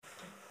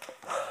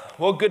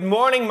Well, good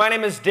morning. My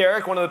name is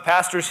Derek, one of the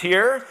pastors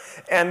here,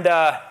 and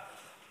I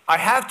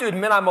have to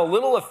admit I'm a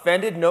little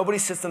offended nobody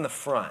sits in the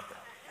front.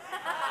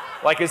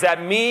 Like, is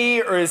that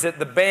me or is it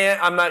the band?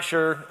 I'm not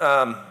sure,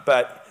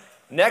 but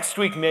next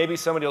week maybe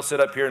somebody will sit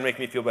up here and make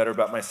me feel better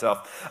about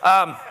myself.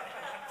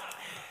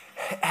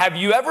 Have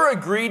you ever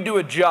agreed to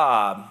a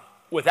job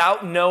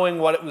without knowing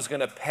what it was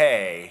going to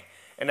pay,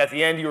 and at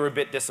the end you were a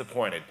bit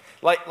disappointed?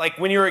 Like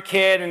when you were a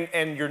kid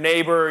and your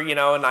neighbor,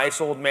 a nice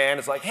old man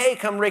is like, hey,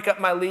 come rake up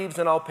my leaves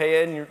and I'll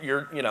pay you. And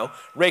you're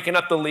raking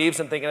up the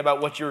leaves and thinking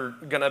about what you're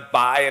going to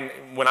buy.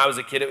 And when I was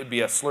a kid, it would be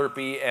a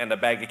Slurpee and a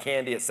bag of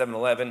candy at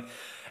 7-Eleven.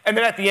 And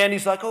then at the end,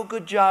 he's like, oh,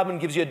 good job, and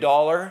gives you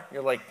 $1.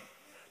 You're like,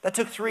 that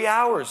took 3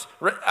 hours.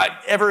 I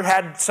ever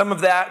had some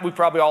of that? We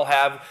probably all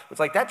have. It's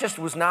like, that just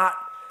was not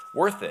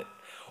worth it.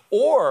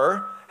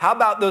 Or how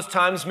about those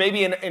times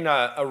maybe in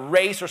a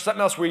race or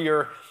something else where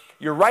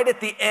you're right at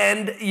the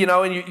end,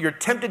 and you're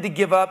tempted to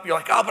give up. You're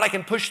like, oh, but I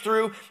can push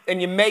through.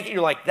 And you make it.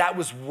 You're like, that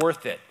was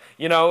worth it.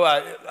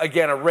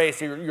 Again, a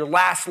race, your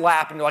last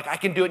lap, and you're like, I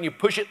can do it. And you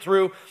push it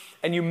through,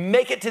 and you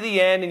make it to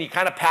the end, and you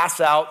kind of pass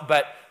out,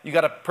 but you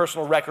got a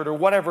personal record or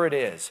whatever it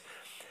is.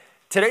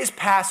 Today's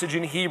passage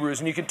in Hebrews,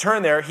 and you can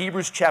turn there,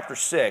 Hebrews chapter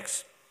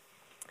 6.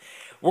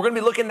 We're going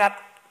to be looking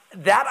at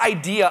that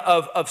idea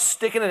of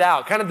sticking it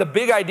out. Kind of the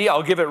big idea,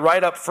 I'll give it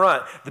right up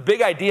front. The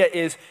big idea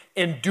is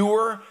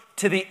endure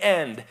to the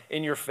end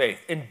in your faith.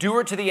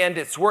 Endure to the end,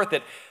 it's worth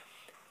it.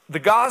 The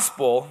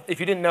gospel, if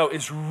you didn't know,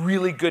 is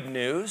really good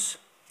news.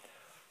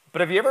 But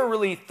have you ever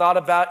really thought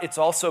about it's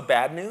also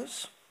bad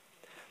news?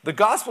 The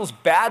gospel's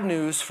bad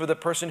news for the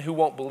person who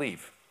won't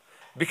believe.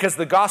 Because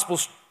the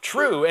gospel's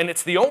true, and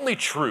it's the only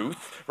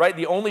truth, right?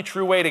 The only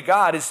true way to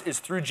God is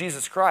through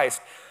Jesus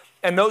Christ.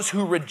 And those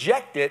who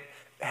reject it,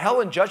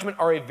 hell and judgment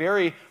are a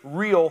very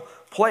real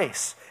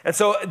place. And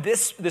so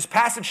this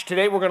passage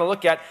today we're going to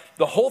look at,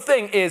 the whole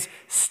thing is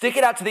stick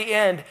it out to the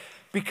end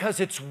because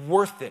it's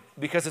worth it.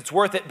 Because it's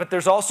worth it. But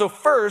there's also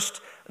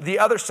first the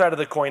other side of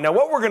the coin. Now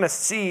what we're going to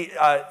see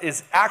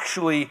is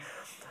actually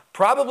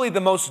probably the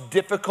most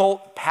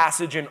difficult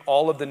passage in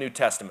all of the New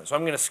Testament. So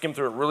I'm going to skim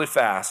through it really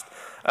fast.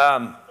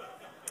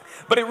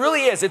 But it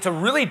really is. It's a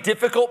really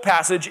difficult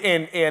passage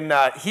in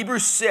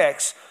Hebrews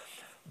 6.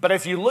 But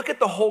as you look at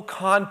the whole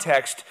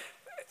context,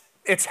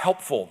 it's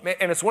helpful,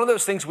 and it's one of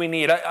those things we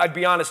need. I'd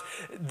be honest,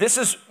 this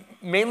is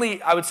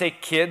mainly, I would say,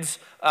 kids.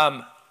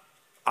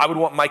 I would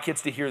want my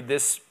kids to hear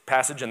this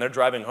passage, and they're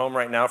driving home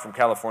right now from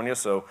California,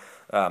 so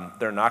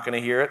they're not going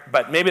to hear it,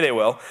 but maybe they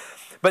will.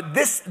 But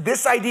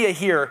this idea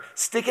here,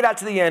 stick it out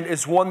to the end,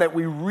 is one that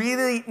we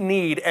really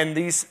need, and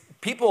these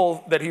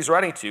people that he's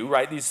writing to,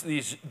 right,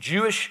 these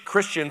Jewish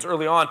Christians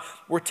early on,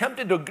 were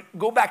tempted to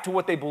go back to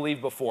what they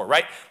believed before,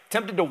 right?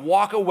 Tempted to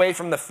walk away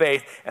from the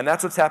faith, and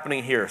that's what's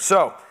happening here.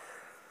 So,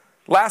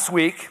 last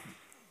week,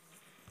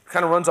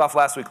 kind of runs off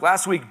last week.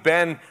 Last week,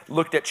 Ben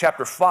looked at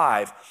chapter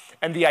 5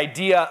 and the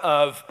idea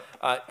of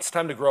it's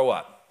time to grow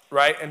up,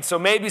 right? And so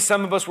maybe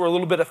some of us were a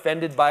little bit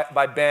offended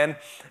by Ben,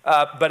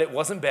 but it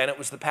wasn't Ben, it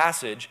was the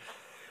passage.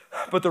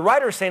 But the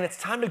writer is saying it's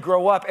time to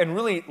grow up, and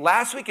really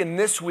last week and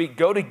this week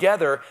go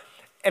together.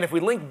 And if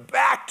we link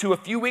back to a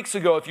few weeks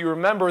ago, if you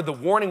remember, the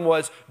warning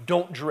was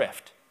don't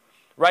drift,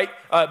 right?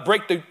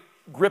 Break the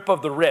grip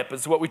of the rip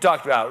is what we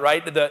talked about,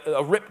 right?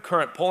 A rip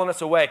current pulling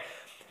us away.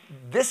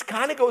 This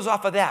kind of goes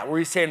off of that, where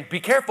he's saying, be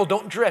careful,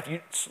 don't drift.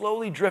 You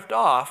slowly drift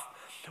off,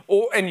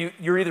 and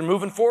you're either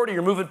moving forward or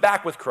you're moving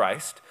back with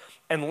Christ.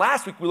 And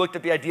last week we looked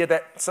at the idea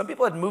that some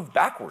people had moved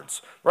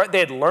backwards, right? They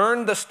had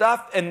learned the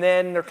stuff, and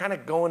then they're kind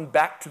of going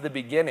back to the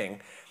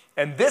beginning.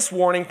 And this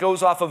warning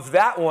goes off of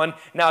that one.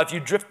 Now, if you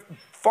drift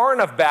far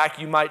enough back,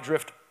 you might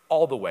drift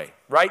all the way,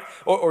 right?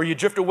 Or you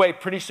drift away,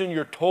 pretty soon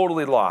you're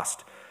totally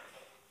lost.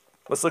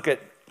 Let's look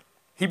at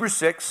Hebrews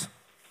 6.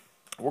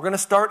 We're going to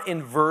start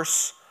in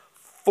verse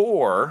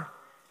 4.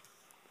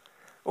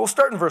 We'll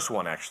start in verse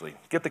 1, actually.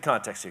 Get the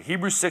context here.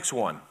 Hebrews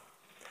 6:1.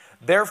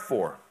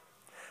 Therefore,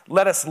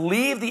 let us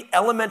leave the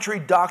elementary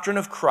doctrine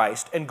of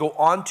Christ and go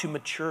on to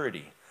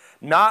maturity,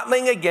 not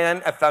laying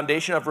again a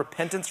foundation of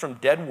repentance from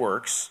dead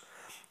works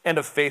and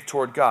of faith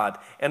toward God,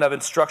 and of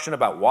instruction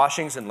about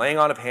washings and laying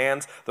on of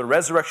hands, the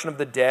resurrection of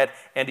the dead,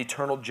 and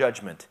eternal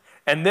judgment.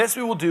 And this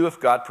we will do if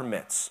God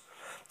permits.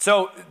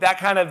 So that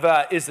kind of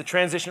is the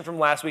transition from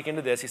last week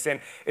into this. He's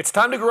saying, it's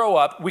time to grow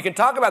up. We can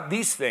talk about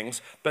these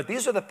things, but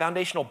these are the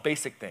foundational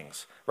basic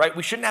things, right?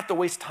 We shouldn't have to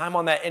waste time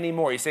on that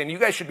anymore. He's saying, you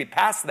guys should be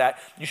past that.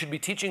 You should be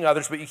teaching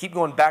others, but you keep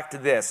going back to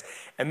this.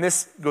 And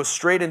this goes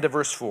straight into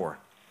verse 4.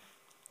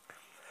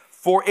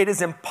 For it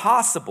is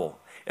impossible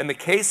in the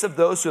case of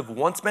those who have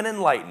once been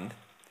enlightened,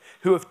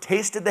 who have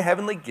tasted the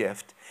heavenly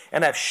gift,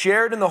 and have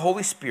shared in the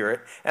Holy Spirit,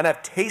 and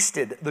have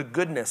tasted the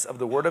goodness of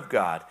the Word of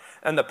God,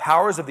 and the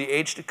powers of the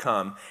age to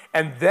come,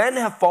 and then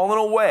have fallen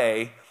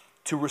away,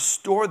 to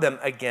restore them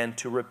again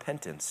to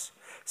repentance,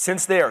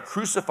 since they are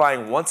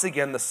crucifying once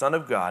again the Son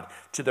of God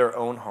to their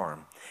own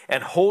harm,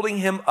 and holding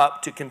him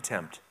up to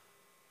contempt.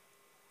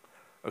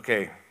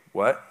 Okay,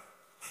 what?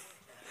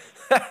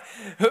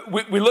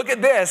 we look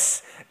at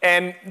this,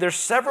 and there's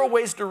several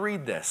ways to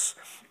read this.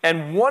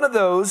 And one of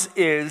those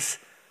is,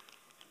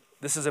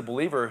 this is a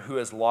believer who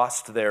has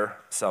lost their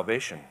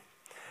salvation.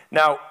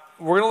 Now,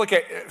 we're going to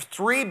look at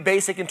three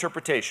basic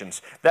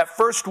interpretations. That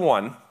first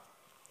one,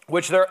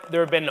 which there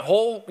have been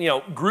whole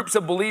groups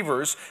of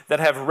believers that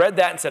have read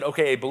that and said,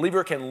 okay, a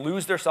believer can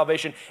lose their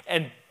salvation.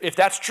 And if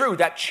that's true,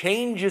 that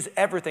changes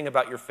everything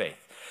about your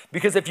faith.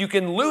 Because if you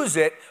can lose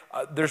it,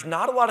 there's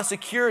not a lot of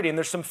security, and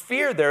there's some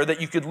fear there that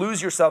you could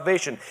lose your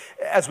salvation.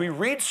 As we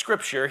read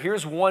Scripture,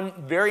 here's one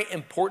very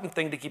important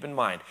thing to keep in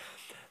mind.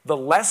 The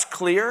less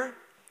clear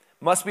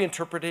must be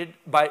interpreted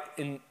by,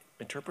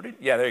 interpreted?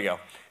 Yeah, there you go.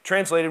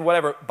 Translated,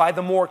 whatever, by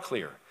the more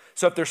clear.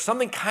 So if there's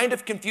something kind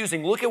of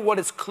confusing, look at what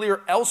is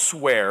clear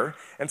elsewhere,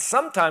 and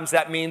sometimes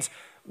that means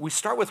we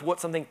start with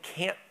what something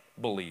can't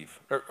believe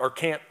or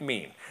can't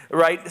mean,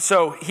 right?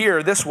 So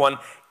here, this one,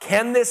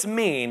 can this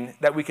mean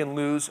that we can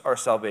lose our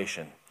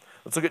salvation?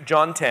 Let's look at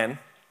John 10,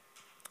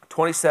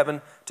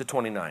 27 to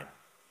 29.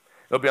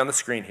 It'll be on the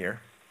screen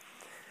here.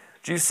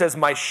 Jesus says,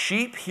 my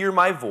sheep hear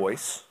my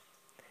voice,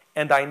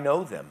 and I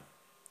know them,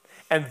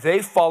 and they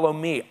follow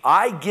me.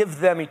 I give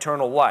them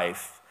eternal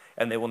life,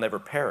 and they will never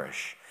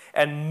perish,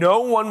 and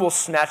no one will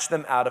snatch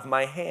them out of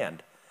my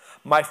hand.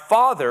 My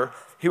Father,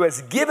 who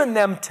has given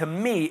them to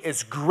me,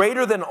 is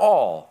greater than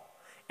all,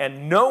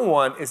 and no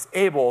one is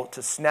able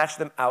to snatch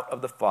them out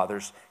of the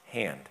Father's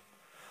hand.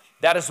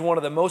 That is one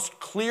of the most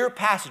clear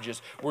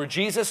passages where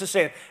Jesus is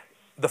saying,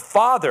 the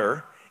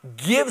Father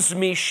gives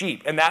me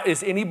sheep, and that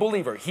is any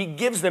believer. He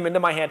gives them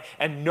into my hand,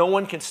 and no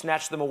one can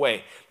snatch them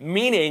away.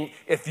 Meaning,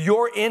 if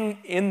you're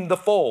in the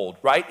fold,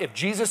 right? If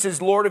Jesus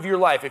is Lord of your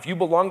life, if you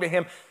belong to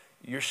him,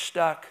 you're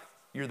stuck.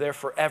 You're there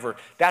forever.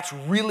 That's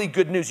really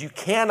good news. You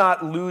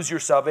cannot lose your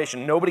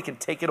salvation. Nobody can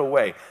take it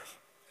away.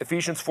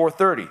 Ephesians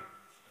 4:30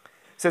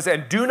 says,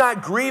 and do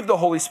not grieve the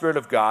Holy Spirit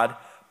of God,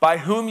 by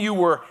whom you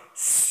were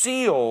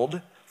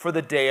sealed for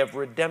the day of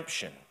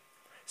redemption.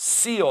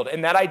 Sealed.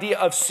 And that idea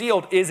of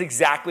sealed is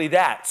exactly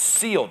that.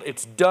 Sealed.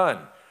 It's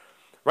done.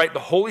 Right? The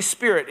Holy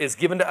Spirit is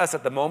given to us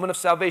at the moment of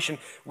salvation,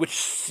 which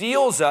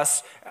seals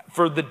us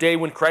for the day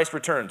when Christ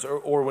returns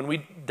or when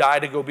we die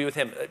to go be with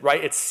him.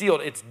 Right? It's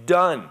sealed. It's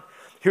done.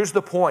 Here's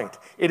the point.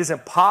 It is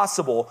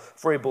impossible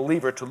for a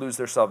believer to lose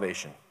their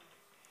salvation.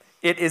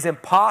 It is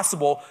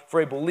impossible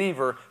for a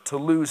believer to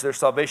lose their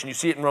salvation. You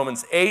see it in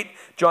Romans 8,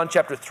 John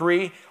chapter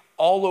 3,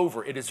 all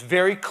over. It is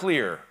very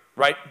clear,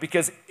 right?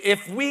 Because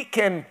if we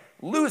can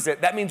lose it,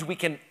 that means we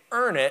can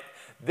earn it.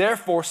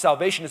 Therefore,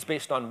 salvation is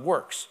based on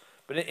works.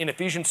 But in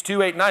Ephesians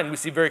 2, 8, 9, we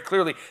see very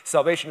clearly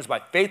salvation is by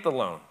faith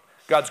alone,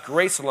 God's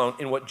grace alone,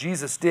 in what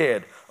Jesus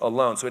did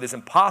alone. So it is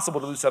impossible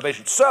to lose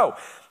salvation. So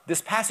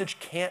this passage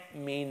can't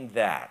mean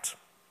that.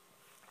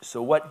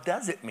 So what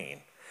does it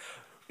mean?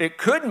 It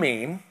could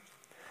mean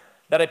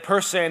that a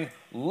person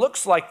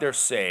looks like they're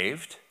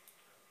saved,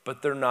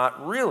 but they're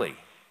not really,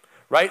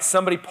 right?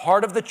 Somebody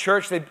part of the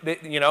church, and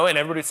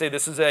everybody would say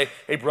this is a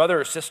brother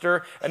or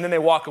sister, and then they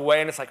walk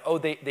away, and it's like, oh,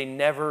 they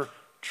never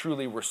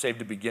truly were saved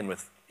to begin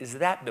with. Is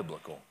that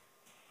biblical?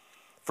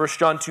 1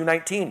 John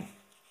 2:19.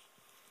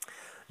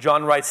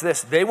 John writes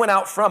this, they went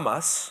out from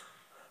us,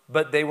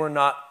 but they were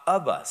not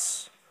of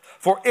us.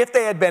 For if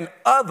they had been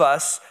of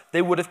us,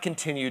 they would have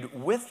continued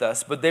with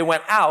us, but they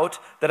went out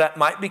that it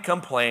might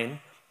become plain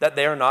that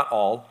they are not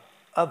all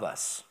of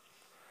us.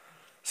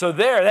 So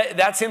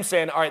that's him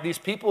saying, all right, these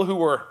people who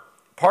were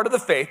part of the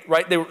faith,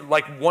 right? They were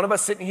like one of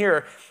us sitting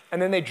here,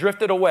 and then they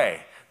drifted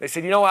away. They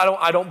said,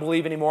 I don't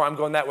believe anymore. I'm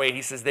going that way.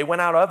 He says, they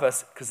went out of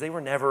us because they were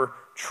never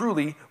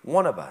truly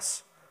one of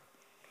us.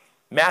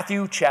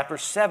 Matthew chapter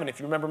 7, if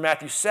you remember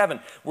Matthew 7,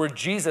 where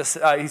Jesus,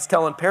 he's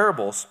telling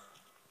parables,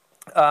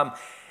 and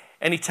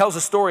he tells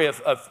a story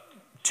of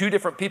two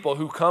different people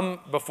who come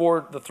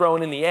before the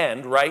throne in the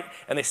end, right?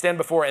 And they stand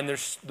before, and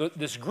there's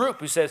this group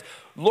who says,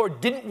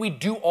 Lord, didn't we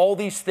do all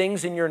these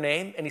things in your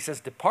name? And he says,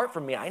 depart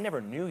from me, I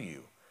never knew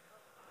you.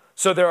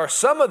 So there are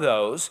some of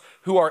those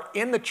who are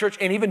in the church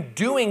and even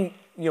doing,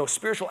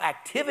 spiritual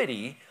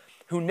activity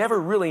who never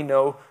really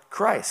know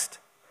Christ.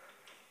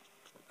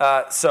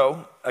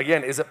 So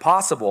again, is it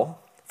possible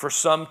for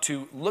some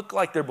to look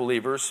like they're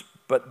believers,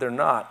 but they're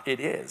not? It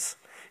is.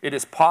 It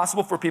is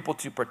possible for people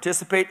to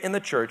participate in the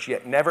church,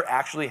 yet never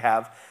actually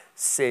have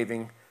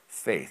saving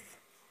faith.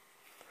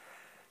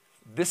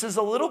 This is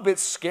a little bit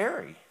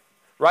scary,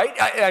 right?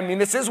 I mean,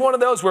 this is one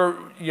of those where,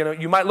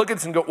 you might look at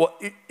this and go, well,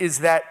 is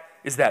that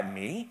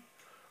me?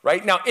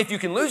 Right? Now, if you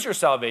can lose your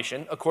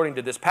salvation, according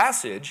to this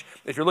passage,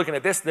 if you're looking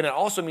at this, then it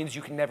also means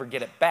you can never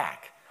get it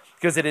back.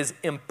 Because it is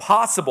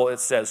impossible, it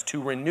says, to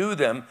renew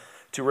them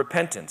to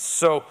repentance.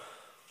 So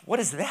what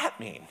does that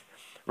mean?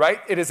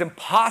 Right? It is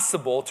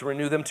impossible to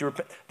renew them to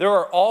repentance. There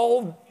are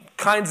all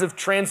kinds of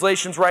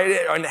translations,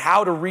 right, on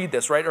how to read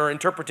this, right, or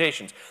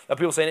interpretations of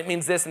people saying it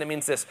means this and it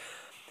means this.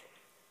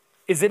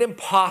 Is it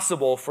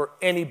impossible for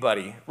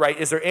anybody, right?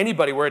 Is there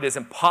anybody where it is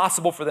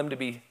impossible for them to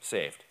be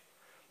saved?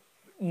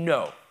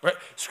 No. Right?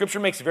 Scripture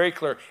makes it very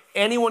clear.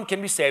 Anyone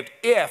can be saved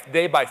if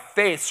they, by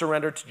faith,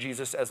 surrender to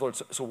Jesus as Lord.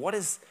 So what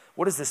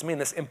does this mean,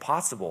 this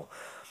impossible?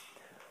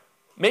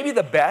 Maybe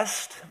the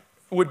best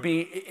would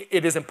be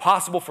it is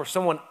impossible for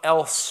someone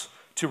else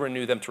to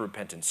renew them to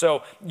repentance.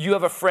 So you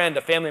have a friend,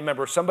 a family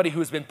member, somebody who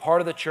has been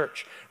part of the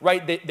church,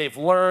 right? They've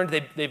learned,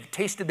 they've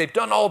tasted, they've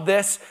done all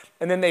this,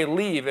 and then they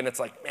leave, and it's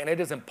like, man, it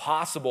is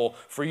impossible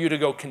for you to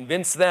go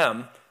convince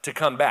them to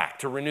come back,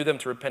 to renew them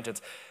to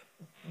repentance.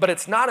 But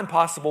it's not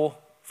impossible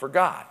for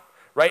God,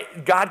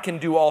 right? God can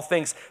do all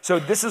things. So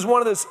this is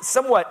one of those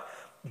somewhat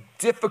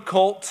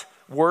difficult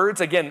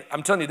words. Again,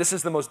 I'm telling you, this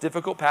is the most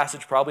difficult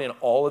passage probably in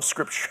all of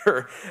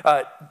Scripture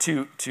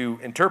to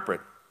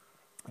interpret.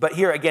 But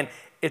here, again,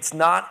 it's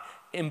not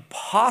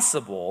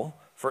impossible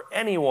for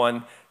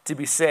anyone to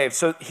be saved.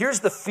 So here's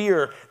the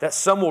fear that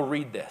some will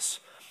read this.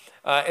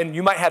 And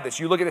you might have this.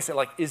 You look at this and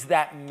like, is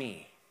that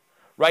me?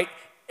 Right?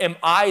 Am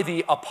I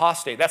the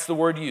apostate? That's the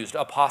word used,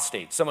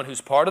 apostate. Someone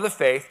who's part of the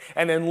faith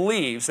and then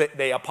leaves.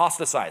 They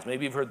apostatize.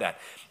 Maybe you've heard that.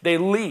 They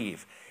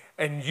leave.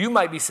 And you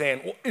might be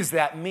saying, well, is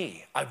that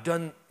me? I've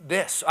done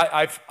this.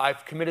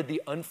 I've committed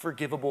the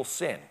unforgivable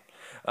sin.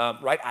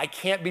 Right? I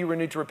can't be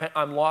renewed to repent.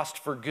 I'm lost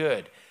for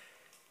good.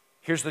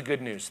 Here's the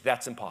good news.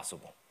 That's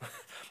impossible.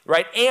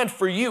 Right? And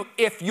for you,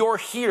 if you're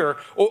here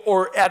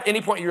or at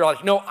any point you're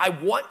like, no, I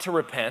want to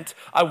repent.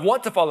 I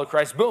want to follow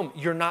Christ. Boom,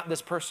 you're not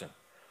this person.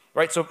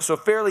 Right? So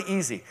fairly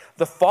easy.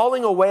 The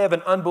falling away of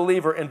an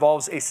unbeliever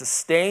involves a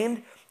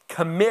sustained,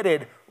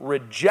 committed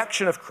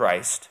rejection of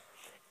Christ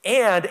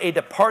and a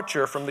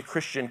departure from the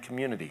Christian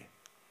community.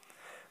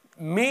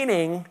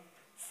 Meaning,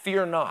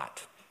 fear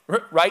not.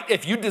 Right?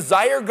 If you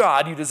desire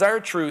God, you desire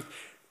truth,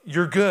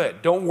 you're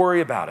good. Don't worry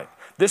about it.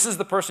 This is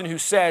the person who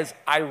says,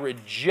 I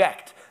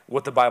reject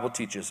what the Bible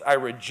teaches. I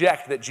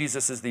reject that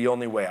Jesus is the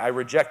only way. I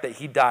reject that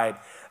he died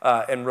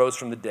and rose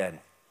from the dead.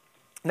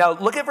 Now,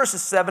 look at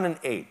verses 7 and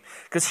 8,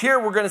 because here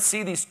we're going to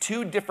see these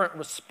two different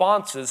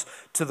responses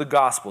to the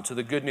gospel, to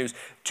the good news.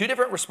 Two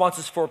different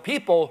responses for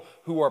people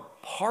who are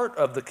part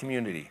of the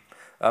community.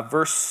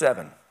 Verse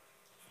 7.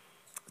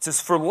 It says,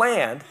 for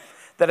land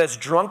that has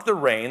drunk the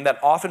rain that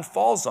often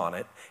falls on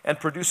it and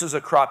produces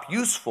a crop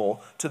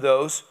useful to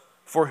those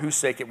for whose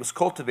sake it was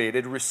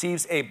cultivated,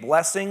 receives a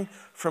blessing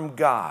from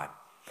God.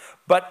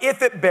 But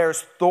if it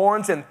bears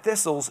thorns and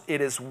thistles, it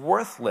is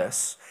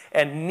worthless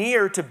and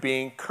near to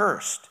being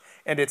cursed,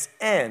 and its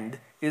end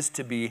is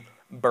to be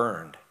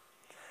burned.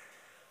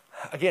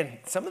 Again,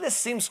 some of this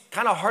seems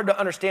kind of hard to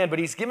understand, but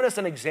he's given us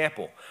an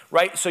example,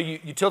 right? So you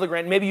till the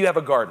ground. Maybe you have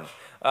a garden.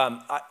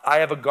 I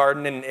have a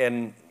garden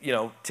and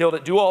tilled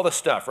it, do all the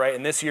stuff, right?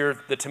 And this year,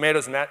 the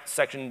tomatoes in that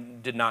section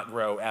did not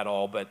grow at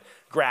all, but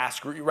grass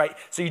grew, right?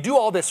 So you do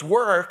all this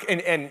work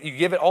and you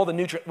give it all the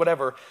nutrients,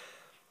 whatever,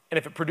 and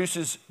if it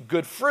produces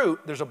good fruit,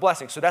 there's a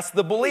blessing. So that's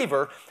the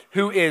believer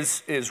who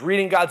is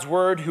reading God's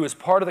word, who is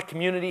part of the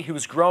community, who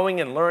is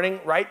growing and learning,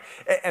 right?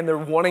 And they're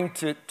wanting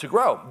to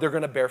grow. They're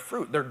going to bear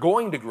fruit. They're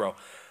going to grow.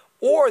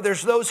 Or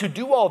there's those who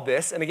do all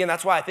this, and again,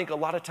 that's why I think a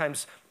lot of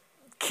times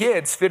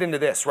kids fit into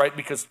this, right?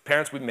 Because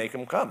parents would make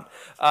them come.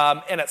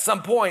 And at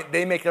some point,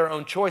 they make their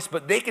own choice,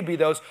 but they could be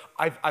those,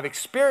 I've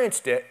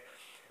experienced it,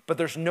 but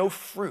there's no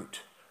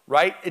fruit,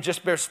 right? It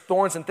just bears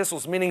thorns and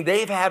thistles, meaning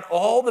they've had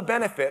all the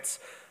benefits,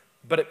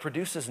 but it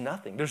produces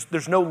nothing.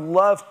 There's no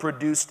love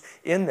produced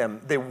in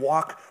them. They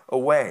walk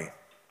away.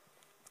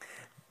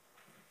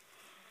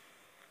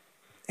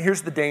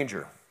 Here's the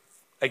danger.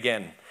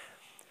 Again,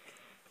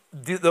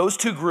 those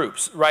two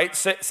groups, right?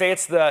 Say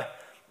it's the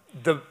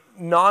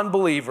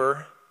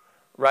non-believer,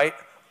 right?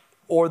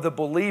 Or the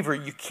believer,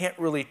 you can't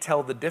really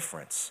tell the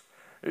difference.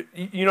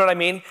 You know what I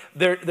mean?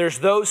 There's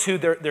those who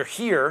they're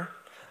here,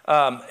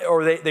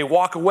 or they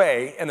walk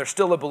away and they're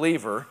still a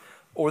believer,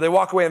 or they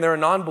walk away and they're a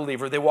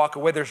non-believer, they walk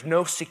away. There's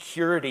no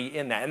security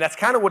in that. And that's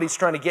kind of what he's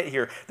trying to get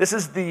here. This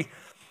is the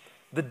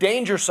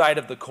danger side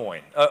of the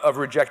coin of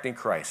rejecting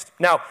Christ.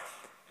 Now,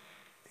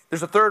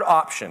 there's a third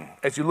option.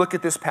 As you look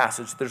at this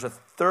passage, there's a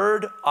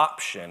third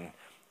option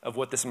of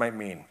what this might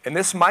mean. And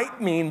this might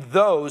mean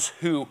those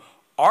who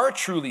are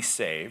truly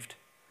saved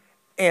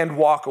and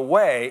walk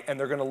away and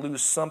they're going to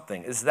lose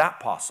something. Is that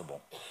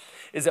possible?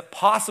 Is it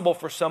possible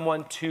for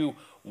someone to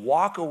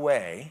walk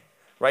away,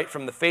 right,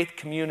 from the faith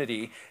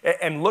community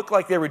and look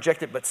like they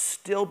reject it but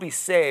still be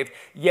saved,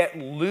 yet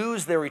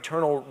lose their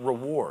eternal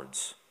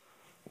rewards?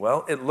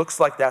 Well, it looks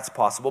like that's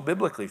possible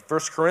biblically. 1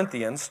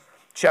 Corinthians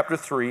chapter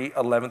 3,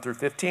 11 through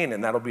 15,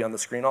 and that'll be on the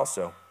screen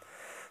also.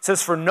 It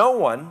says, for no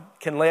one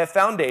can lay a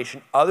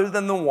foundation other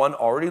than the one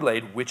already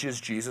laid, which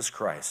is Jesus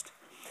Christ.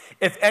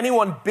 If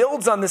anyone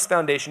builds on this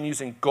foundation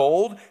using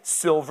gold,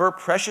 silver,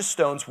 precious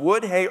stones,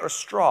 wood, hay, or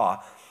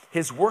straw,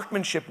 his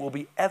workmanship will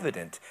be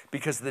evident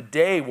because the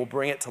day will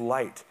bring it to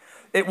light.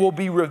 It will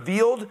be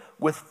revealed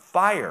with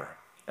fire,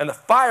 and the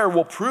fire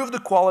will prove the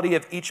quality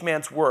of each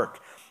man's work.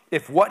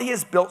 If what he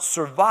has built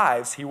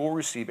survives, he will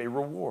receive a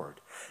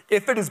reward.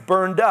 If it is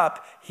burned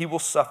up, he will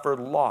suffer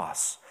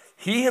loss.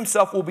 He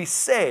himself will be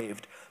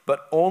saved,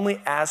 but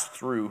only as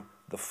through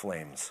the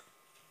flames.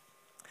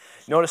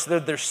 Notice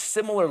that there's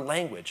similar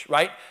language,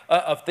 right,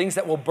 of things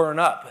that will burn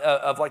up,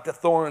 of like the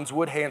thorns,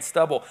 wood, hay, and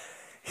stubble.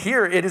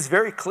 Here it is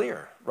very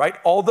clear, right?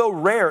 Although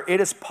rare,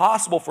 it is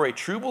possible for a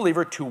true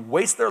believer to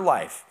waste their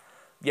life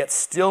yet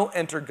still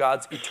enter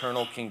God's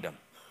eternal kingdom.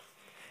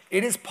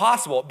 It is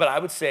possible, but I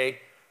would say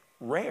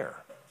rare.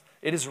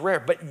 It is rare.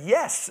 But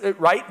yes,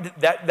 right,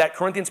 that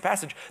Corinthians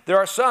passage, there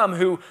are some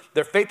who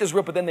their faith is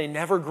real, but then they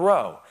never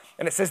grow.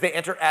 And it says they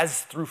enter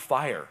as through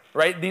fire,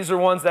 right? These are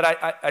ones that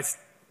I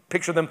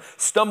picture them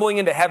stumbling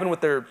into heaven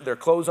with their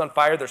clothes on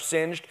fire, they're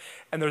singed,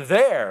 and they're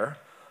there.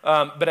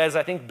 But as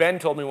I think Ben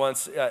told me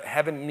once,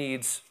 heaven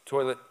needs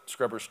toilet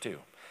scrubbers too.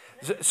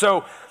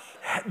 So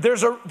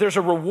there's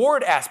a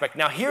reward aspect.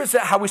 Now here's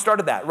how we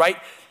started that, right?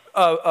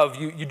 Of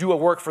you do a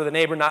work for the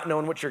neighbor, not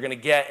knowing what you're going to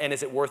get, and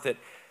is it worth it?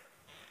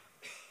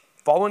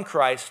 Following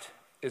Christ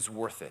is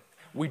worth it.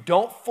 We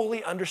don't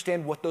fully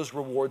understand what those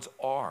rewards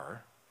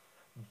are,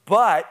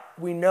 but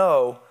we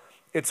know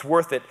it's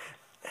worth it.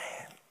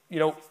 You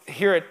know,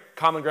 here at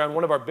Common Ground,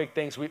 one of our big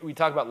things, we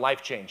talk about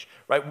life change,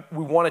 right?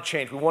 We want to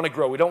change. We want to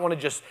grow. We don't want to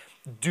just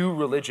do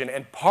religion.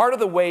 And part of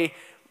the way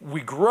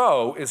we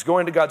grow is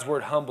going to God's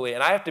word humbly.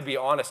 And I have to be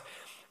honest,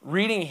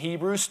 reading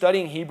Hebrews,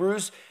 studying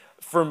Hebrews,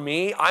 for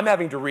me, I'm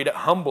having to read it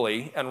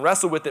humbly and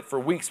wrestle with it for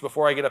weeks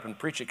before I get up and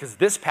preach it. Because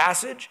this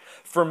passage,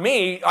 for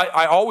me,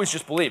 I always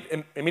just believe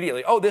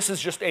immediately, oh, this is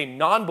just a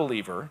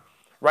non-believer,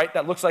 right?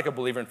 That looks like a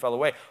believer and fell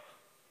away.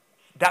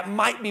 That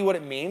might be what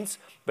it means,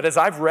 but as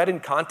I've read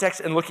in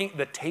context and looking at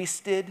the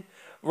tasted,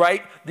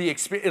 right, the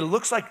experience, it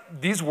looks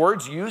like these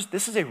words used,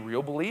 this is a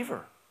real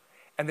believer,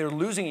 and they're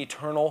losing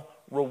eternal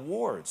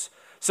rewards.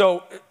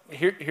 So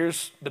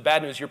here's the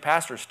bad news, your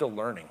pastor is still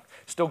learning,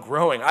 still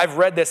growing. I've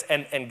read this,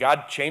 and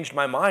God changed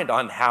my mind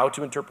on how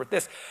to interpret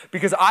this,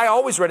 because I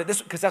always read it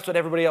this because that's what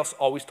everybody else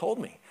always told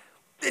me.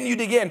 Then you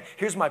dig in,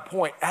 here's my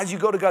point, as you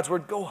go to God's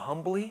word, go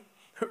humbly,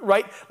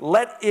 right?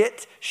 Let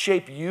it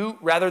shape you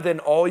rather than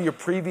all your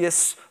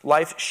previous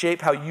life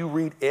shape how you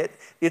read it.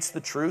 It's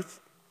the truth.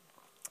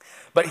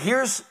 But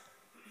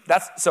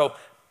so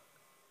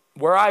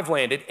where I've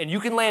landed, and you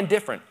can land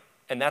different,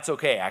 and that's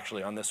okay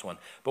actually on this one.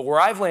 But where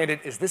I've landed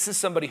is this is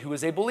somebody who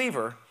is a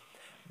believer,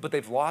 but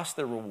they've lost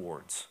their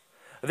rewards.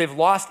 They've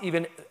lost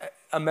even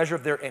a measure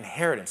of their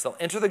inheritance. They'll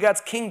enter the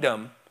God's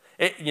kingdom,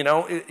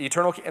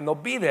 eternal, and they'll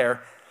be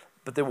there,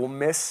 but they will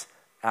miss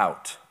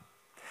out.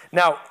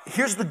 Now,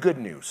 here's the good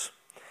news.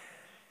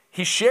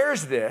 He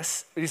shares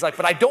this, but he's like,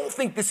 but I don't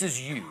think this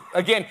is you.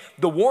 Again,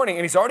 the warning,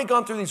 and he's already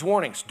gone through these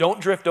warnings. Don't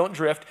drift, don't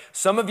drift.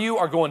 Some of you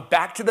are going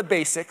back to the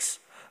basics,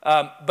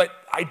 but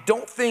I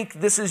don't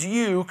think this is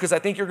you because I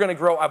think you're going to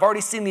grow. I've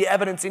already seen the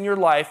evidence in your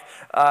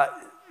life.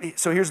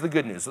 So here's the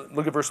good news.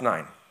 Look at verse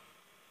 9.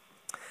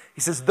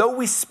 He says, though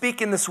we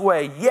speak in this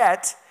way,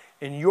 yet,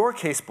 in your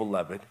case,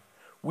 beloved,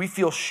 we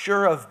feel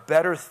sure of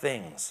better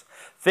things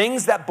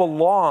that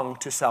belong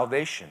to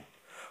salvation.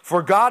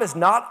 For God is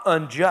not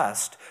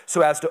unjust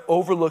so as to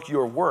overlook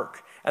your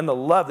work and the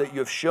love that you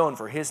have shown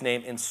for his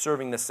name in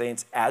serving the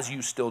saints as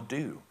you still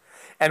do.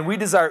 And we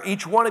desire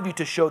each one of you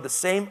to show the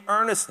same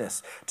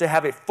earnestness, to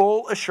have a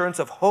full assurance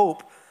of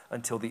hope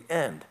until the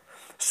end,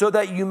 so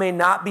that you may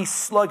not be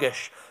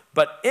sluggish,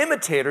 but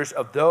imitators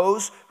of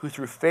those who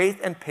through faith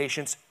and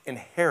patience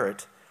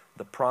inherit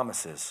the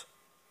promises.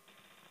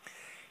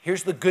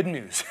 Here's the good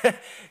news.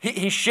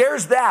 He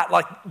shares that,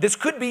 like, this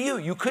could be you.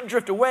 You could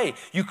drift away.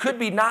 You could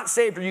be not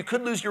saved, or you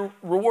could lose your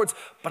rewards,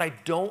 but I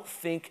don't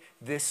think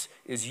this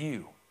is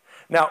you.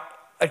 Now,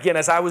 again,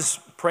 as I was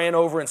praying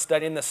over and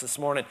studying this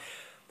morning,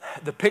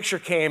 the picture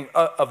came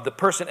of the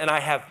person, and I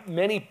have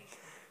many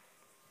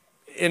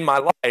in my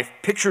life,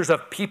 pictures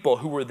of people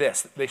who were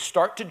this. They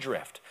start to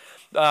drift,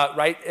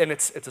 right? And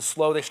it's a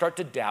slow, they start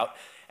to doubt.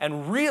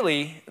 And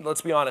really,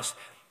 let's be honest,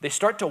 they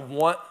start to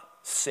want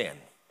sin.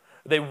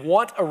 They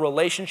want a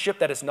relationship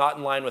that is not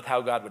in line with how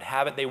God would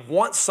have it. They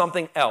want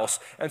something else,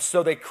 and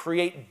so they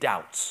create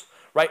doubts,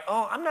 right?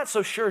 Oh, I'm not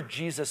so sure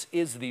Jesus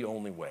is the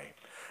only way.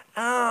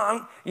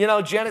 God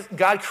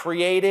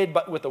created,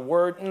 but with the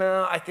word,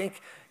 no, I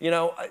think,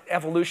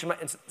 evolution.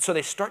 And so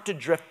they start to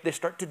drift, they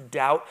start to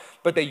doubt,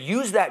 but they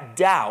use that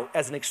doubt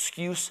as an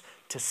excuse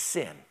to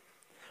sin,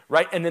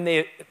 right? And then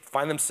they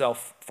find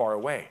themselves far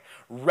away.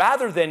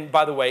 Rather than,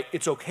 by the way,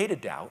 it's okay to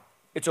doubt,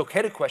 it's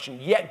okay to question,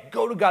 yet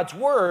go to God's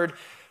word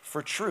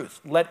for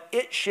truth. Let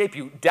it shape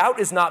you. Doubt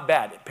is not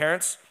bad.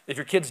 Parents, if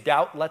your kids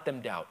doubt, let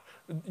them doubt.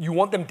 You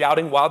want them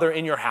doubting while they're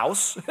in your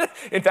house?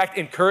 In fact,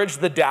 encourage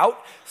the doubt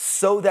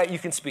so that you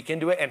can speak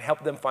into it and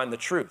help them find the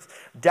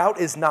truth. Doubt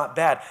is not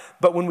bad.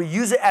 But when we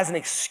use it as an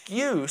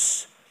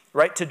excuse,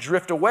 right, to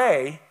drift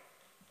away,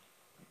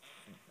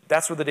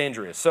 that's where the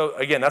danger is. So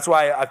again, that's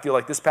why I feel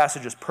like this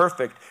passage is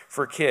perfect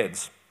for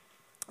kids.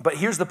 But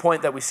here's the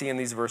point that we see in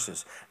these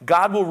verses.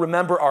 God will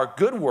remember our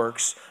good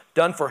works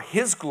done for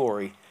his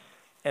glory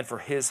and for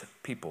his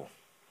people.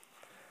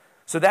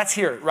 So that's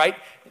here, right?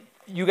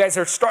 You guys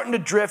are starting to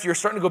drift. You're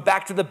starting to go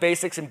back to the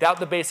basics and doubt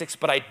the basics,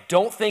 but I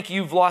don't think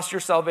you've lost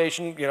your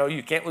salvation.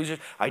 You can't lose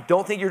it. I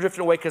don't think you're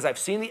drifting away because I've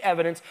seen the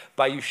evidence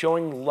by you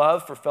showing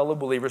love for fellow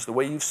believers, the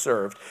way you've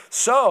served.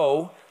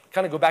 So,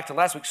 kind of go back to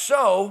last week.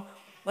 So,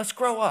 let's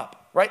grow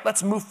up, right?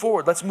 Let's move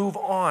forward. Let's move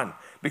on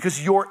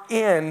because you're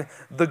in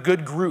the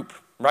good group,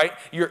 right?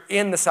 You're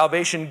in the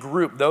salvation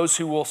group, those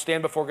who will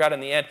stand before God in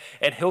the end,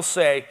 and he'll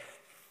say,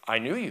 I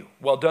knew you.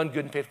 Well done,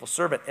 good and faithful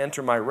servant.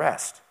 Enter my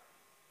rest.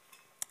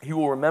 He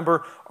will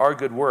remember our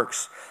good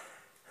works.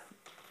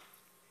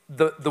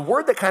 The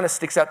word that kind of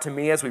sticks out to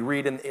me as we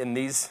read in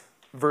these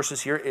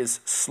verses here is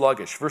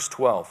sluggish. Verse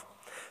 12.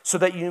 So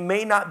that you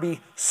may not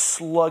be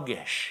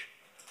sluggish.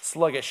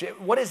 Sluggish.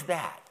 What is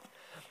that?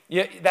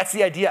 Yeah, that's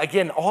the idea.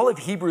 Again, all of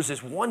Hebrews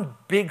is one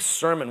big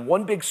sermon,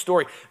 one big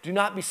story. Do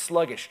not be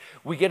sluggish.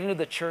 We get into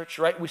the church,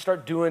 right? We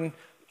start doing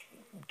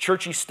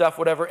churchy stuff,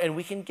 whatever, and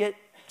we can get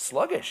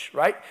sluggish,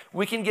 right?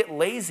 We can get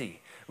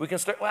lazy. We can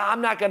start, well,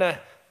 I'm not going to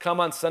come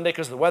on Sunday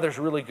because the weather's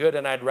really good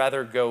and I'd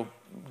rather go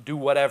do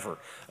whatever.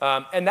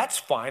 And that's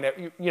fine.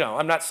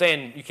 I'm not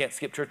saying you can't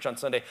skip church on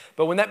Sunday,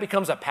 but when that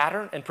becomes a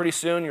pattern and pretty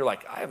soon you're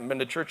like, I haven't been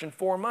to church in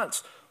 4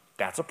 months,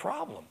 that's a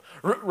problem,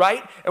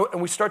 right?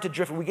 And we start to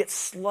drift and we get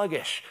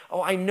sluggish.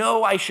 Oh, I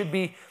know I should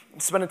be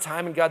spending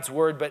time in God's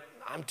word, but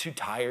I'm too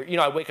tired.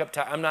 I wake up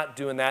tired. I'm not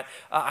doing that.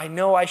 I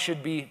know I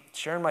should be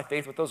sharing my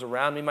faith with those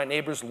around me. My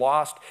neighbor's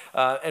lost,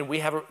 and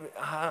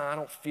I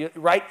don't feel,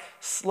 right?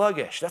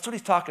 Sluggish. That's what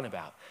he's talking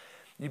about.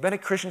 You've been a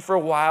Christian for a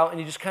while, and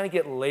you just kind of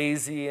get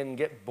lazy and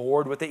get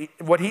bored with it.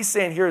 What he's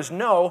saying here is,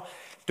 no,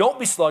 don't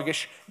be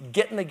sluggish.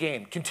 Get in the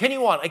game.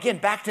 Continue on. Again,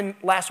 back to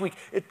last week.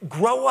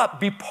 Grow up.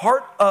 Be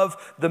part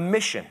of the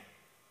mission.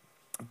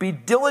 Be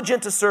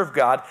diligent to serve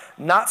God,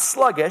 not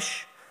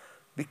sluggish,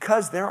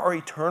 because there are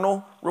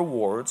eternal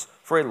rewards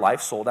for a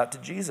life sold out to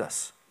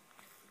Jesus.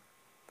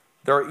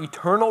 There are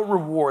eternal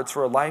rewards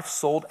for a life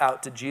sold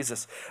out to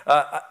Jesus.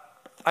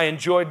 I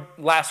enjoyed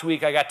last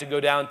week, I got to go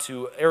down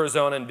to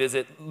Arizona and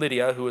visit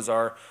Lydia, who is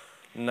our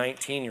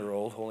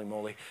 19-year-old, holy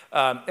moly.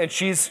 And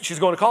she's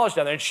going to college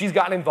down there, and she's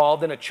gotten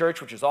involved in a church,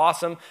 which is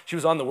awesome. She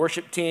was on the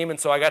worship team, and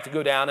so I got to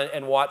go down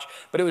and watch.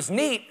 But it was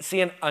neat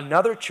seeing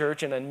another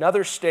church in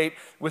another state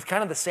with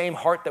kind of the same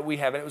heart that we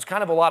have, and it was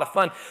kind of a lot of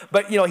fun.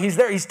 But, he's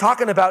there. He's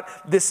talking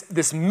about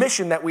this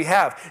mission that we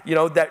have,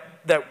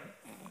 that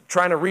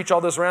trying to reach all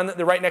those around.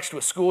 They're right next to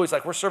a school. He's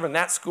like, we're serving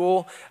that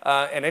school,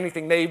 and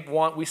anything they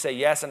want, we say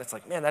yes. And it's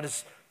like, man, that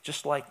is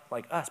just like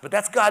us. But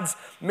that's God's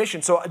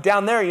mission. So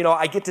down there,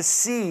 I get to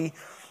see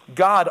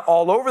God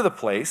all over the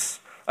place.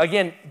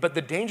 Again, but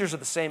the dangers are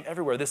the same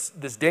everywhere.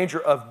 This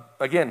danger of,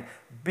 again,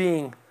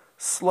 being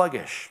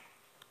sluggish.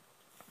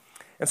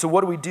 And so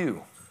what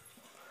do?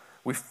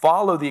 We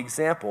follow the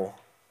example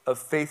of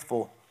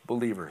faithful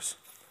believers.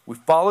 We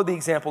follow the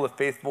example of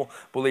faithful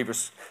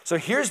believers. So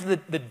here's the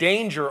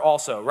danger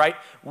also, right?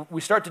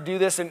 We start to do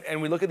this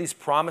and we look at these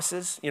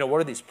promises.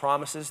 What are these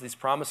promises? These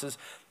promises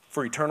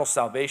for eternal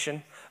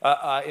salvation.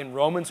 In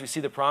Romans, we see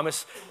the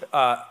promise,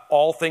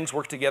 all things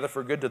work together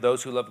for good to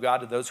those who love God,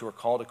 to those who are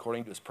called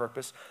according to his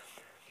purpose.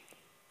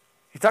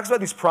 He talks about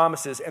these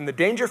promises, and the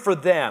danger for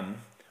them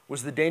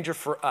was the danger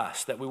for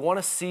us, that we want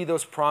to see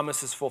those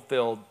promises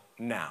fulfilled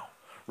now,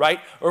 right?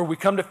 Or we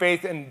come to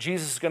faith and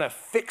Jesus is going to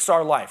fix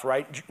our life,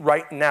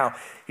 right now.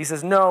 He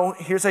says, no,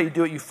 here's how you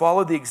do it. You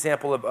follow the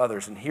example of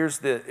others, and here's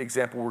the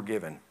example we're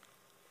given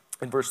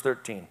in verse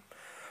 13.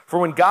 For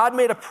when God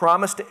made a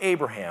promise to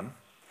Abraham,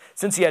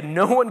 since he had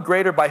no one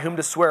greater by whom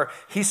to swear,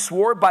 he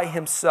swore by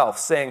himself,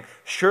 saying,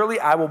 surely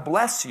I will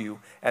bless you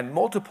and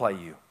multiply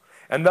you.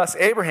 And thus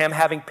Abraham,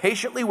 having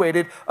patiently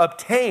waited,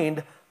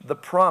 obtained the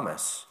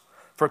promise.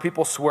 For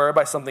people swear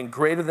by something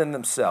greater than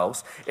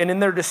themselves, and in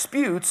their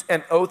disputes,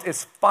 an oath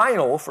is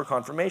final for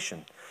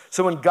confirmation.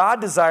 So when God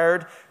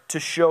desired to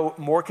show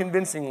more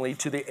convincingly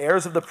to the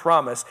heirs of the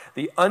promise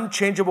the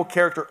unchangeable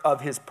character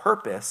of his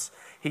purpose,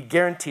 he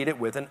guaranteed it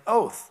with an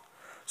oath.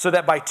 So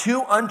that by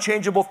two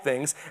unchangeable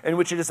things in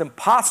which it is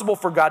impossible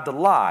for God to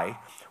lie,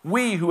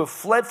 we who have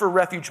fled for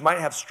refuge might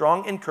have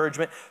strong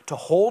encouragement to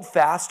hold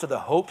fast to the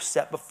hope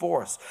set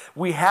before us.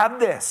 We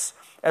have this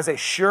as a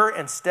sure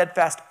and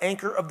steadfast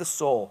anchor of the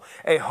soul,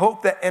 a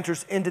hope that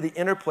enters into the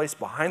inner place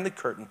behind the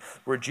curtain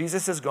where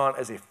Jesus has gone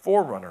as a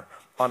forerunner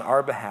on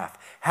our behalf,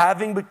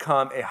 having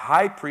become a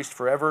high priest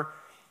forever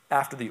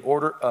after the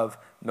order of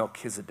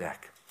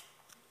Melchizedek.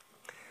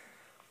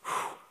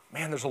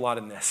 Man, there's a lot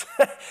in this.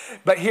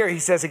 But here he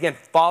says again,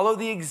 follow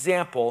the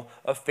example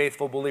of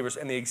faithful believers.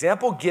 And the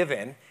example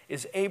given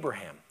is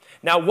Abraham.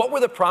 Now, what were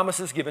the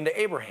promises given to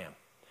Abraham?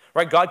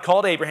 Right? God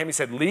called Abraham. He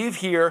said, leave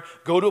here,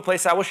 go to a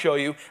place I will show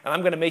you, and I'm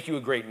going to make you a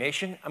great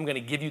nation. I'm going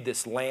to give you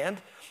this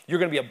land. You're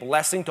going to be a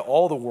blessing to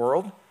all the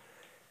world.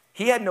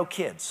 He had no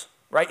kids,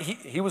 right?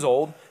 He was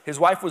old. His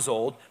wife was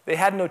old. They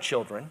had no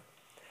children.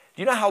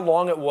 Do you know how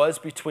long it was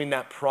between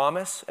that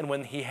promise and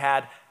when he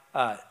had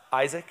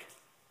Isaac?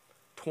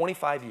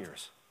 25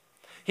 years.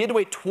 He had to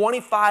wait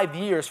 25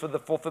 years for the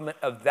fulfillment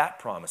of that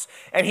promise.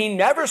 And he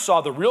never saw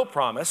the real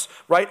promise,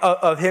 right,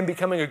 of him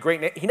becoming a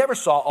great nation. He never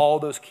saw all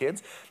those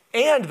kids.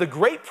 And the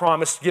great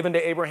promise given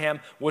to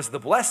Abraham was the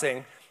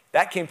blessing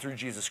that came through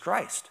Jesus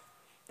Christ.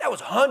 That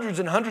was hundreds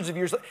and hundreds of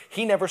years.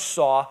 He never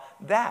saw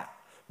that.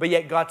 But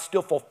yet God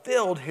still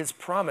fulfilled his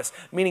promise,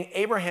 meaning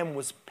Abraham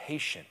was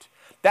patient.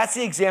 That's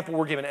the example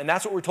we're given. And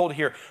that's what we're told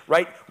here,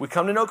 right? We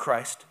come to know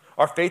Christ.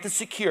 Our faith is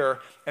secure,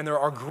 and there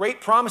are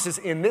great promises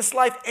in this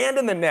life and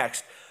in the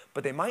next,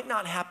 but they might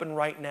not happen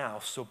right now,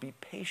 so be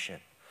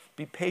patient.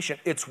 Be patient.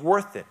 It's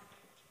worth it.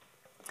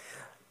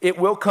 It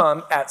will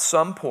come at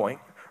some point,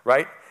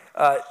 right?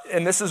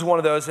 And this is one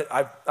of those that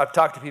I've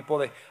talked to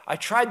people. I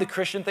tried the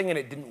Christian thing and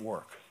it didn't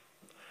work,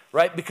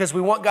 right? Because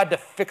we want God to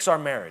fix our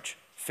marriage,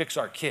 fix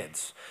our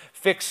kids,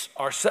 fix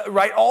our,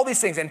 right? All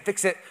these things and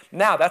fix it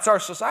now. That's our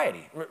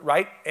society,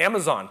 right?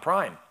 Amazon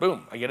Prime,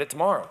 boom, I get it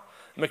tomorrow.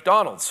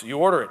 McDonald's, you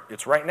order it,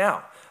 it's right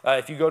now.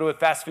 If you go to a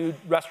fast food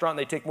restaurant and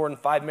they take more than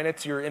 5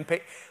 minutes, you're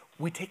impatient.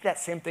 We take that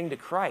same thing to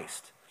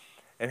Christ.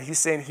 And he's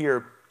saying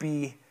here,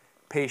 be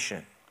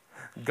patient.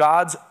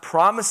 God's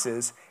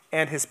promises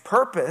and his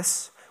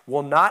purpose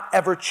will not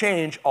ever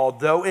change,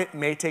 although it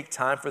may take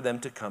time for them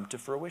to come to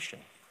fruition.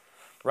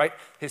 Right?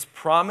 His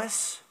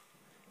promise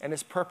and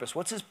his purpose.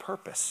 What's his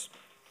purpose?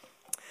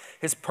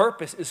 His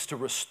purpose is to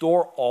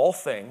restore all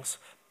things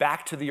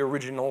back to the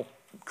original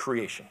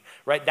creation,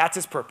 right? That's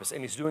his purpose,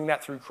 and he's doing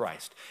that through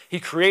Christ. He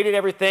created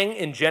everything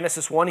in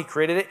Genesis 1. He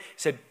created it. He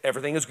said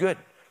everything is good,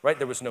 right?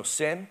 There was no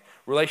sin.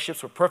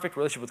 Relationships were perfect.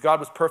 Relationship with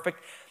God was perfect.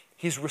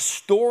 He's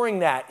restoring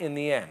that in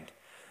the end.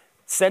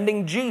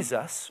 Sending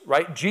Jesus,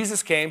 right?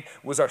 Jesus came,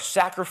 was our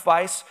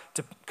sacrifice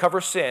to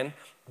cover sin,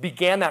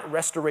 began that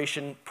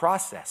restoration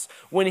process.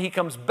 When he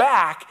comes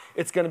back,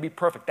 it's going to be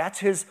perfect. That's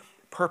his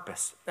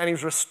purpose. And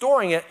he's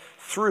restoring it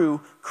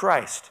through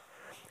Christ.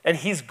 And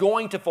he's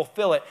going to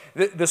fulfill it.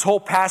 This whole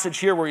passage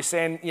here where he's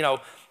saying,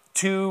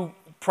 two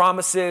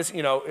promises,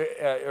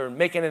 or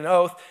making an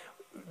oath,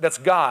 that's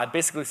God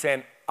basically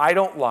saying, I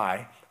don't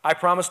lie. I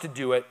promise to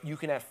do it. You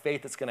can have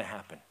faith it's going to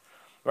happen.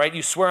 Right?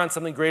 You swear on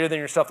something greater than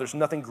yourself. There's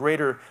nothing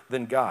greater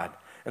than God.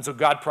 And so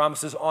God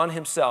promises on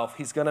himself,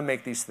 he's going to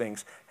make these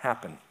things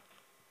happen.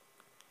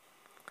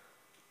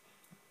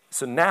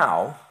 So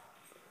now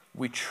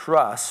we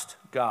trust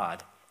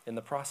God in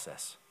the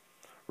process,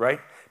 right?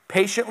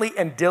 Patiently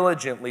and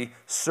diligently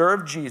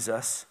serve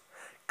Jesus,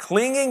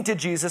 clinging to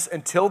Jesus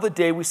until the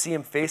day we see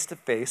him face to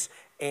face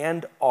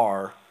and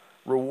are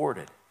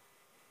rewarded.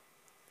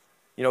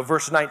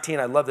 Verse 19,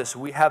 I love this.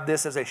 We have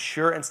this as a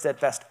sure and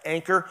steadfast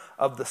anchor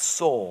of the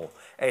soul,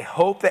 a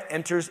hope that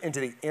enters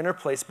into the inner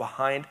place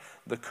behind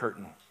the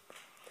curtain.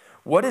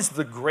 What is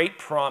the great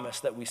promise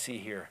that we see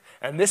here?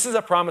 And this is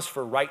a promise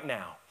for right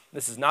now.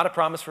 This is not a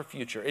promise for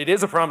future. It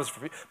is a promise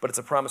for future, but it's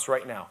a promise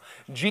right now.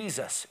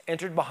 Jesus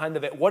entered behind the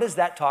veil. What is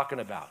that talking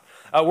about?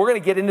 We're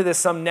going to get into this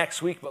some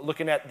next week, but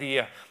looking at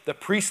the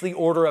priestly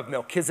order of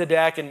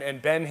Melchizedek,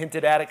 and Ben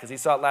hinted at it because he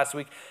saw it last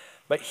week.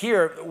 But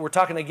here, we're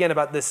talking again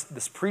about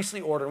this priestly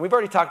order. And we've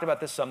already talked about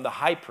this some, the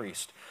high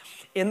priest.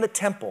 In the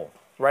temple,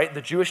 right,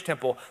 the Jewish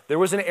temple, there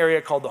was an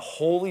area called the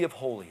Holy of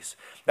Holies.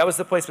 That was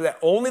the place where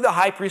only the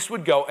high priest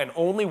would go, and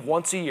only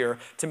once a year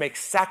to make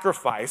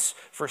sacrifice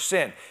for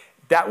sin.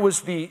 That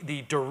was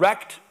the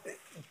direct,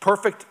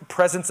 perfect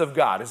presence of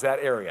God, is that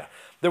area.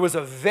 There was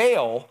a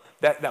veil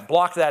that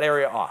blocked that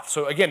area off.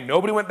 So again,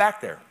 nobody went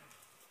back there.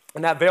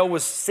 And that veil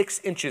was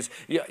 6 inches.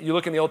 You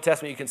look in the Old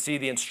Testament, you can see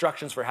the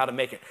instructions for how to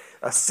make it.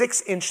 A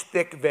 6-inch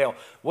thick veil.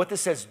 What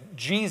this says,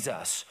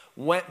 Jesus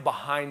went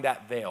behind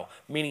that veil,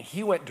 meaning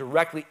he went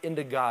directly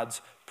into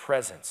God's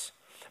presence.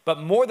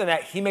 But more than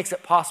that, he makes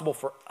it possible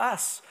for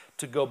us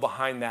to go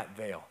behind that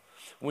veil.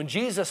 When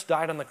Jesus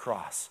died on the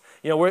cross,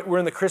 we're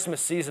in the Christmas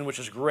season, which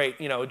is great.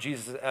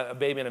 Jesus, a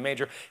baby in a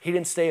manger. He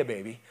didn't stay a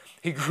baby.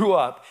 He grew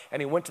up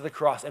and he went to the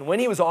cross. And when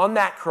he was on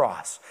that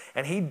cross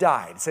and he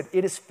died, it said,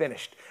 it is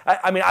finished.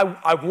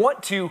 I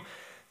want to,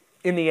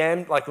 in the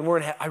end, like when we're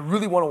in I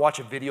really want to watch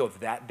a video of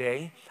that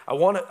day. I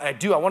want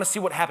to see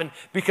what happened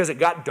because it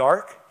got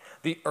dark.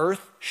 The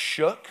earth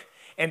shook.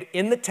 And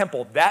in the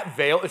temple, that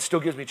veil, it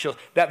still gives me chills,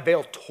 that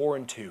veil tore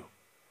in two.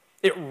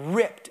 It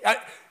ripped.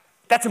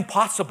 That's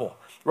impossible.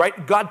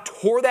 Right? God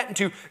tore that in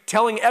two,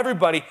 telling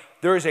everybody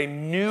there is a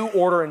new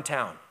order in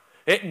town.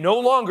 It no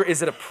longer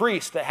is it a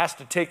priest that has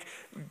to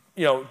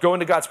go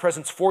into God's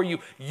presence for you.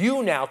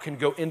 You now can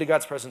go into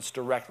God's presence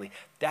directly.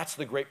 That's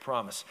the great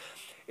promise.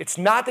 It's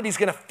not that he's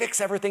going to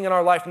fix everything in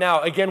our life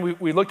now. Again,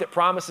 we looked at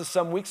promises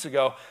some weeks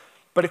ago,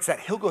 but it's that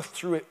he'll go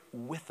through it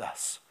with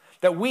us.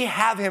 That we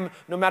have him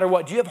no matter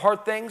what. Do you have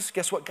hard things?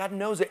 Guess what? God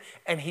knows it,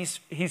 and he's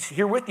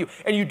here with you.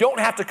 And you don't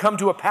have to come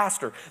to a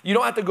pastor. You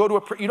don't have to go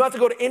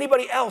to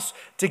anybody else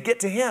to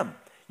get to him.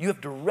 You have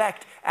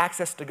direct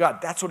access to God.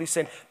 That's what he's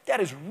saying. That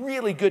is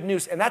really good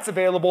news, and that's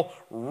available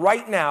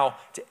right now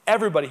to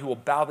everybody who will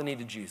bow the knee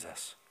to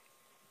Jesus.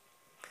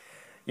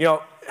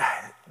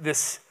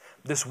 This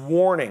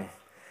warning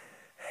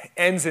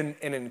ends in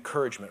an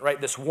encouragement, right?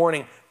 This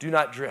warning, do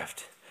not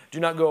drift. Do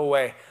not go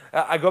away.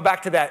 I go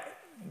back to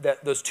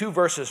those 2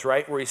 verses,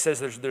 right, where he says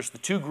there's the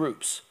 2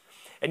 groups,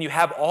 and you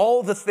have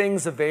all the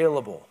things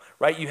available,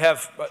 right? You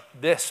have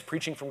this,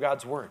 preaching from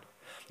God's word.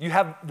 You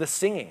have the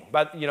singing,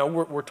 but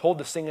we're told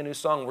to sing a new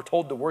song. We're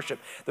told to worship.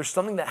 There's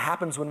something that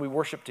happens when we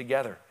worship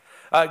together.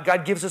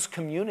 God gives us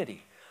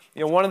community.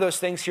 One of those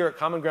things here at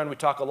Common Ground we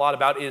talk a lot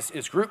about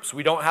is groups.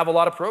 We don't have a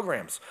lot of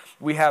programs.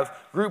 We have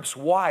groups.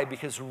 Why?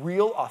 Because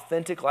real,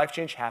 authentic life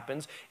change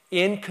happens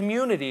in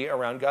community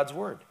around God's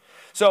word.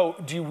 So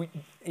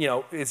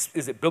is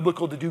it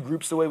biblical to do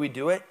groups the way we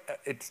do it?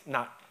 It's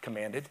not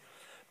commanded.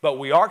 But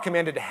we are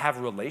commanded to have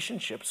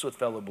relationships with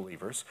fellow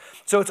believers.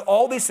 So it's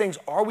all these things.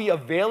 Are we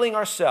availing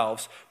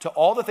ourselves to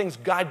all the things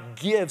God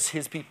gives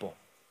his people?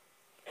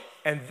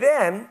 And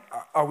then,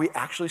 are we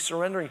actually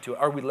surrendering to it?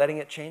 Are we letting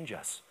it change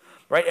us?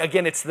 Right?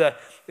 Again, it's the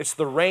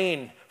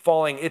rain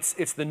falling.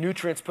 It's the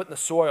nutrients put in the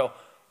soil.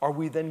 Are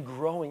we then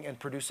growing and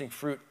producing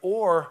fruit?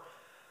 Or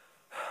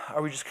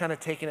are we just kind of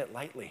taking it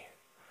lightly?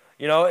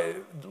 You know,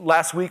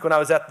 last week when I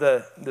was at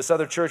this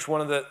other church,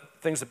 one of the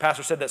things the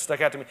pastor said that stuck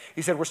out to me,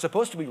 he said, we're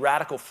supposed to be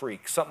radical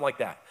freaks, something like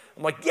that.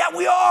 I'm like, yeah,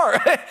 we are.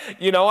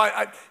 You know,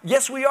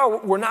 yes, we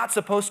are. We're not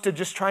supposed to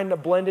just trying to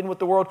blend in with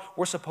the world.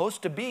 We're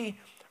supposed to be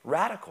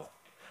radical.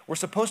 We're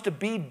supposed to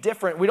be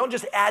different. We don't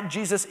just add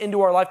Jesus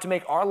into our life to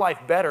make our life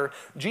better.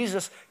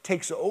 Jesus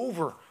takes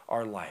over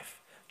our life.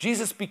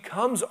 Jesus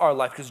becomes our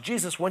life because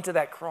Jesus went to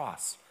that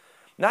cross,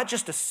 not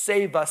just to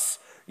save us,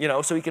 you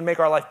know, so he can make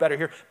our life better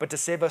here, but to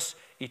save us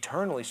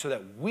eternally so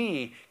that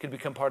we could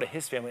become part of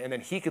his family and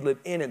then he could live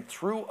in and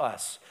through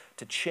us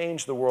to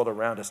change the world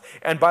around us.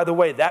 And by the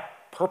way,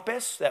 that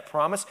purpose, that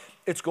promise,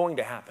 it's going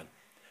to happen.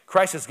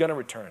 Christ is going to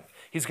return.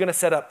 He's going to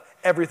set up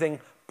everything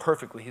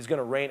perfectly. He's going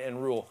to reign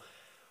and rule.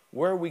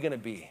 Where are we going to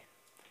be?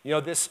 You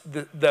know,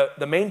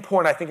 the main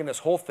point I think in this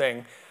whole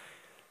thing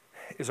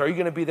is, are you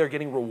going to be there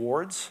getting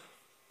rewards?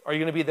 Are you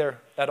going to be there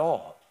at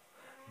all?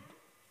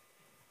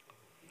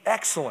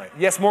 Excellent.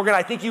 Yes, Morgan,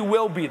 I think you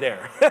will be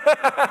there.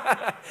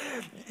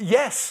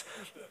 Yes.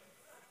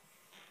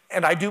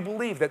 And I do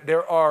believe that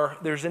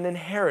there's an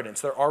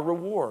inheritance. There are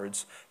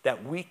rewards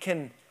that we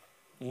can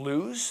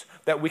lose,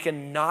 that we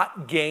can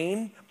not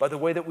gain by the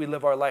way that we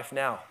live our life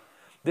now.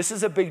 This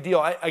is a big deal.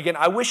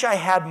 I wish I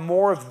had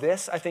more of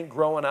this, I think,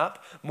 growing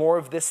up, more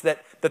of this,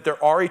 that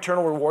there are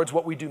eternal rewards.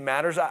 What we do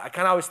matters. I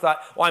kind of always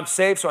thought, well, I'm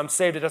saved, so I'm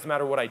saved. It doesn't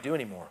matter what I do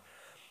anymore.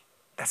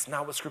 That's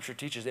not what Scripture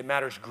teaches. It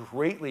matters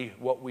greatly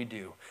what we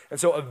do. And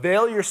so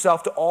avail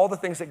yourself to all the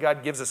things that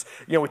God gives us.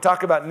 You know, we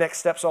talk about next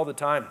steps all the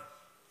time.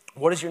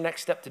 What is your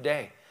next step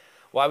today?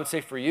 Well, I would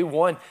say for you,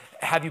 one,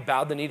 have you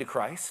bowed the knee to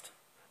Christ?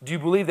 Do you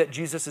believe that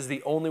Jesus is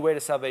the only way to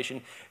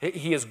salvation?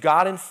 He is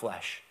God in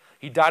flesh.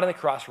 He died on the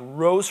cross,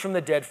 rose from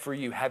the dead for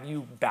you. Have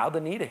you bowed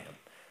the knee to him?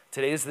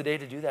 Today is the day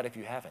to do that if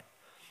you haven't.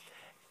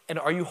 And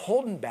are you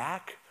holding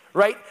back,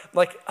 right?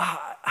 Like,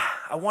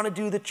 I want to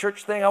do the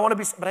church thing.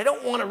 But I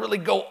don't want to really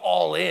go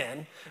all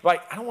in.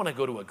 Like, I don't want to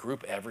go to a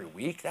group every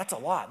week. That's a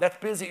lot. That's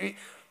busy.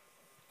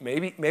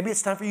 Maybe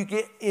it's time for you to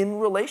get in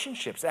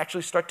relationships,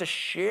 actually start to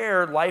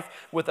share life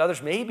with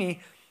others. Maybe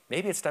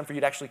it's time for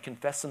you to actually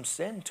confess some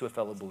sin to a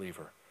fellow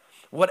believer.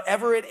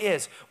 Whatever it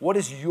is, what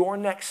is your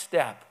next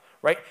step?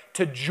 Right?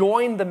 To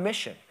join the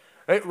mission,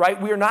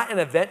 right? We are not an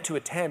event to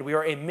attend. We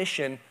are a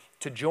mission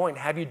to join.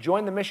 Have you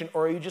joined the mission,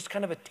 or are you just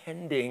kind of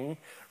attending,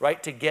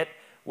 right, to get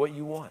what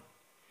you want?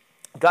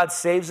 God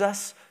saves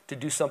us to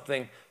do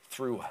something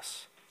through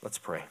us. Let's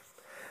pray.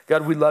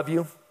 God, we love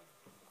you.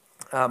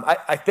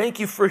 I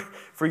thank you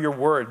for your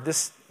word.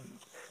 This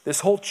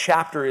whole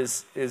chapter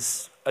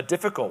is a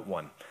difficult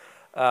one,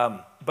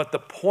 but the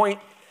point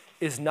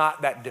is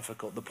not that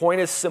difficult. The point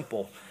is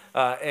simple,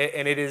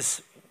 and it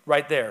is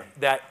right there,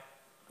 that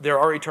there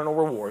are eternal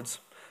rewards,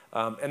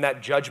 and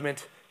that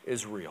judgment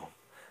is real.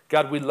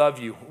 God, we love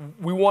you.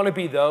 We want to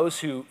be those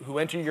who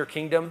enter your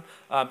kingdom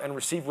and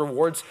receive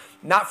rewards,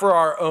 not for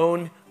our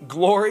own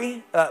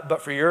glory,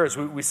 but for yours.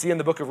 We see in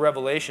the book of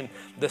Revelation,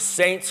 the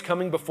saints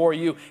coming before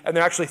you, and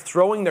they're actually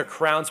throwing their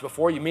crowns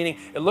before you, meaning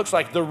it looks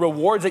like the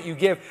rewards that you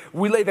give,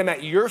 we lay them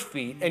at your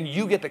feet, and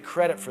you get the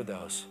credit for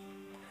those.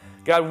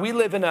 God, we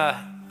live in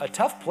a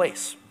tough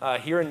place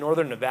here in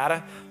northern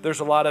Nevada. There's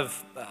a lot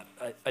of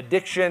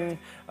addiction.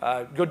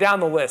 Go down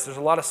the list. There's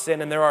a lot of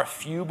sin, and there are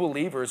few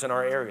believers in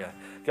our area.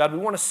 God, we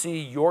want to see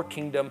your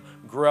kingdom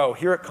grow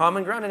here at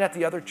Common Ground and at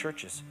the other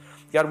churches.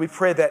 God, we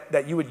pray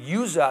that you would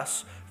use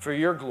us for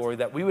your glory,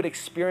 that we would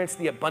experience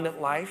the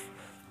abundant life.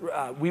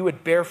 We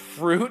would bear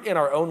fruit in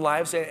our own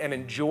lives and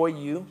enjoy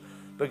you.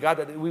 But God,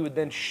 that we would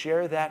then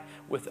share that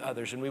with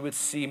others, and we would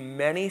see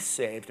many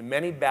saved,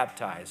 many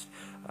baptized,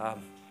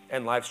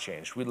 and lives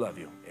changed. We love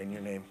you. In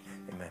your name,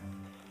 amen.